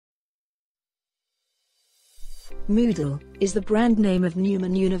Moodle is the brand name of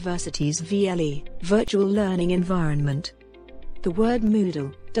Newman University's VLE, Virtual Learning Environment. The word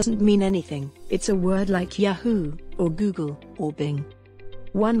Moodle doesn't mean anything, it's a word like Yahoo, or Google, or Bing.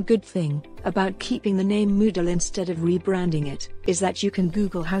 One good thing about keeping the name Moodle instead of rebranding it is that you can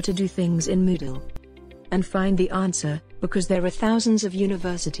Google how to do things in Moodle and find the answer, because there are thousands of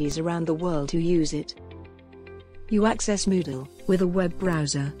universities around the world who use it. You access Moodle with a web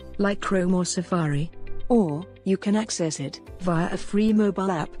browser, like Chrome or Safari, or you can access it via a free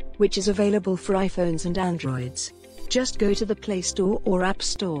mobile app, which is available for iPhones and Androids. Just go to the Play Store or App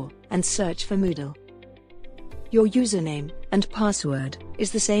Store and search for Moodle. Your username and password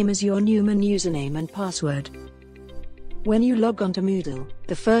is the same as your Newman username and password. When you log onto Moodle,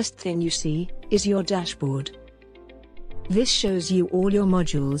 the first thing you see is your dashboard. This shows you all your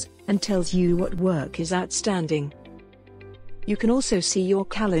modules and tells you what work is outstanding. You can also see your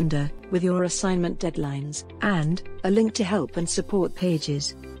calendar with your assignment deadlines and a link to help and support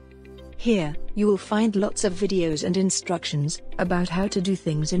pages. Here, you will find lots of videos and instructions about how to do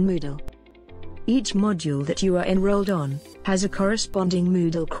things in Moodle. Each module that you are enrolled on has a corresponding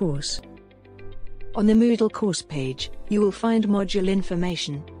Moodle course. On the Moodle course page, you will find module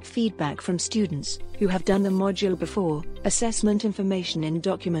information, feedback from students who have done the module before, assessment information in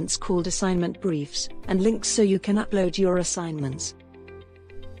documents called assignment briefs, and links so you can upload your assignments.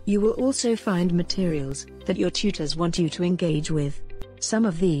 You will also find materials that your tutors want you to engage with. Some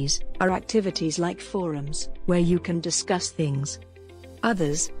of these are activities like forums, where you can discuss things.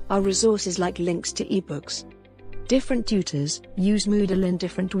 Others are resources like links to ebooks. Different tutors use Moodle in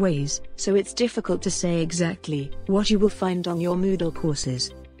different ways, so it's difficult to say exactly what you will find on your Moodle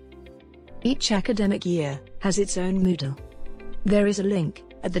courses. Each academic year has its own Moodle. There is a link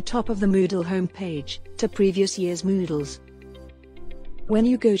at the top of the Moodle homepage to previous year's Moodles. When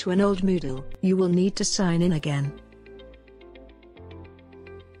you go to an old Moodle, you will need to sign in again.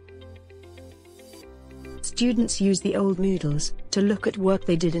 Students use the old Moodles to look at work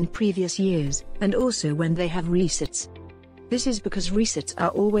they did in previous years, and also when they have resets. This is because resets are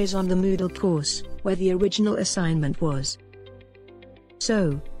always on the Moodle course, where the original assignment was.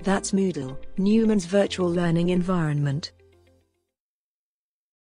 So, that's Moodle, Newman's virtual learning environment.